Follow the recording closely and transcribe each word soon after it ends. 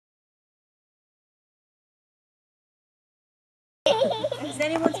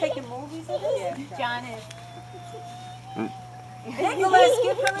anyone taking movies of this? Yeah, John is. Nicholas,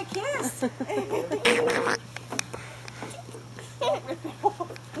 give her a kiss.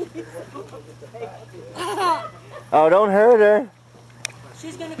 Oh, don't hurt her.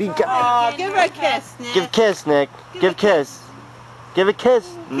 She's gonna cry. Oh, give her a kiss, Nick. Give a kiss, Nick. Give a kiss. Give a kiss.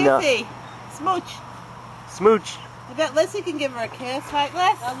 Kissy. Smooch. Smooch. I bet Lissy can give her a kiss, right,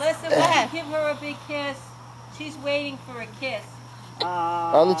 Liz? Alyssa, will you give her a big kiss? She's waiting for a kiss.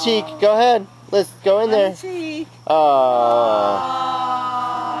 On the cheek. Go ahead. Liz, go in there. On the cheek. Aww.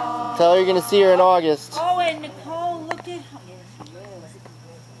 Tell her you're going to see her in August. Oh, and Nicole, look at her.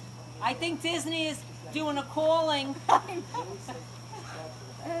 I think Disney is doing a calling.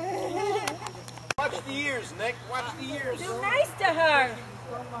 Watch the ears, Nick. Watch the ears. Be nice to her.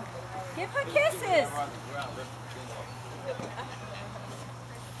 Give her kisses.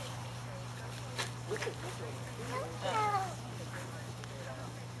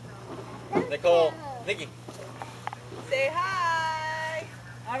 Nicole, Nikki. Say hi.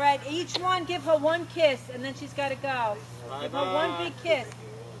 All right, each one give her one kiss, and then she's got to go. Give her one big kiss,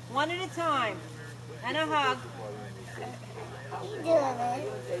 one at a time, and a hug.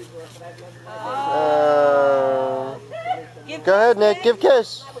 Go ahead, Nick. Give a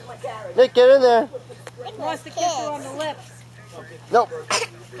kiss. Nick, get in there. He wants to kiss her on the lips. Nope.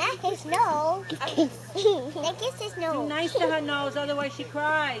 Not his nose. Nick kiss his nose. Be nice to her nose, otherwise she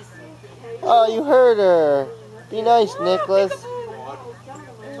cries. Oh, you hurt her. Be nice, Nicholas.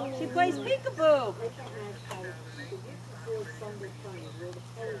 She plays peekaboo.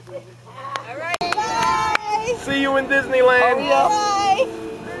 All right. Bye. See you in Disneyland. Bye.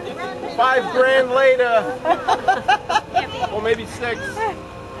 $5,000 later. Or maybe 6.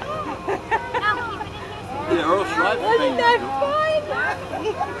 Yeah, Earl Schreiber Wasn't that fun?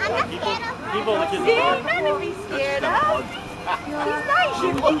 I'm not scared of People look at See, nothing to be scared of. He's nice.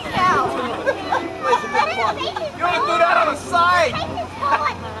 You can tell. You want to do that